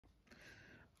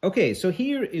Okay, so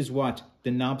here is what the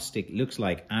knob stick looks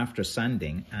like after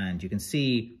sanding, and you can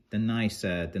see the nice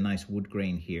wood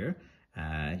grain here.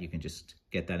 You can just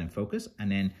get that in focus,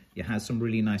 and then it has some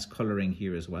really nice coloring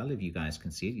here as well. If you guys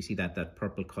can see it, you see that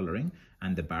purple coloring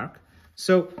and the bark.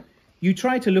 So you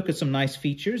try to look at some nice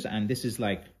features, and this is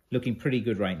like looking pretty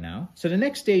good right now. So the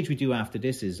next stage we do after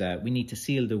this is we need to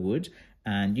seal the wood.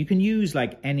 And you can use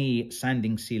like any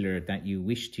sanding sealer that you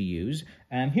wish to use.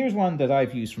 And here's one that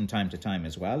I've used from time to time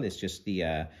as well. It's just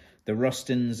the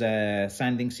Ruston's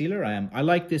sanding sealer. I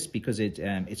like this because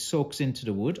it soaks into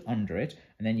the wood under it,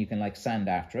 and then you can like sand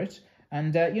after it.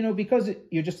 And you know, because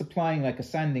you're just applying like a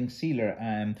sanding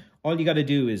sealer, all you got to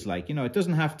do is like, you know, it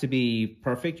doesn't have to be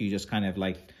perfect. You just kind of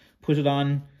like put it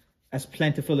on as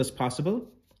plentiful as possible,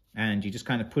 and you just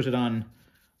kind of put it on,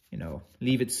 you know,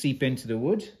 leave it seep into the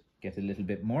wood. Get a little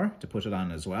bit more to put it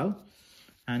on as well.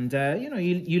 And, you know,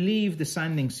 you leave the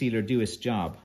sanding sealer do its job.